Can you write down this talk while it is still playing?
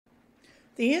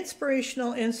The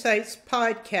Inspirational Insights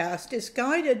Podcast is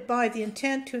guided by the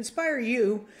intent to inspire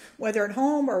you, whether at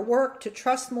home or work, to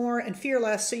trust more and fear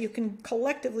less so you can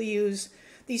collectively use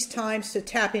these times to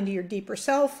tap into your deeper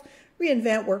self,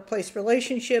 reinvent workplace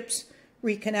relationships,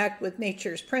 reconnect with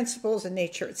nature's principles and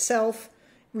nature itself,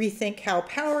 rethink how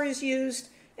power is used,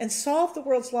 and solve the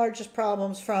world's largest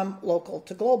problems from local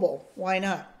to global. Why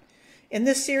not? In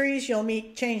this series, you'll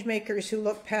meet changemakers who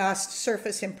look past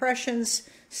surface impressions,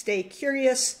 stay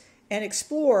curious, and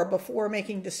explore before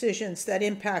making decisions that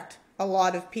impact a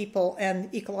lot of people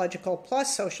and ecological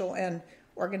plus social and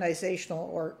organizational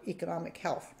or economic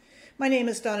health. My name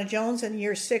is Dawna Jones, and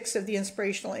year 6 of the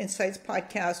Inspirational Insights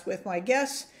Podcast with my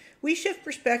guests. We shift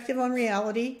perspective on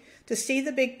reality to see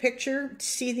the big picture, to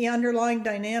see the underlying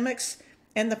dynamics,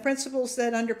 and the principles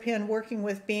that underpin working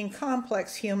with being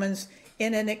complex humans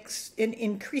in an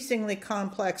increasingly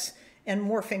complex and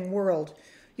morphing world.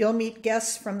 You'll meet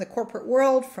guests from the corporate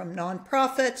world, from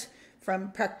nonprofit,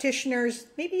 from practitioners,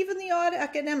 maybe even the odd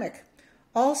academic.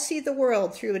 All see the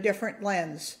world through a different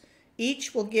lens.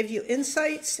 Each will give you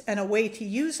insights and a way to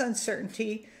use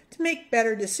uncertainty to make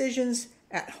better decisions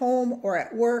at home or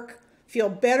at work, feel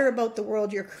better about the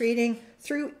world you're creating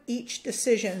through each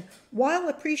decision, while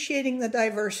appreciating the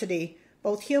diversity,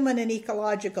 both human and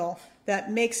ecological,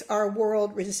 that makes our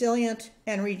world resilient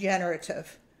and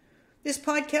regenerative. This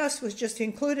podcast was just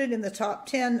included in the top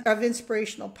 10 of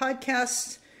inspirational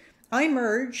podcasts. I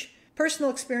merge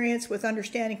personal experience with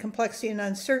understanding complexity and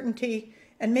uncertainty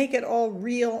and make it all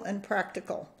real and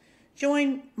practical.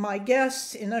 Join my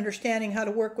guests in understanding how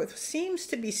to work with what seems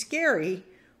to be scary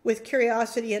with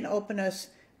curiosity and openness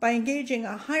by engaging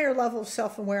a higher level of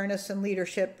self-awareness and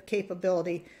leadership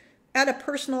capability at a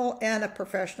personal and a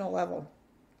professional level.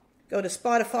 Go to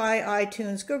Spotify,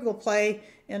 iTunes, Google Play,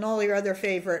 and all your other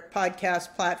favorite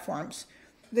podcast platforms.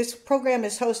 This program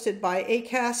is hosted by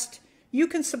Acast. You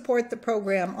can support the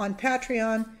program on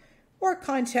Patreon or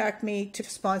contact me to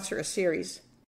sponsor a series.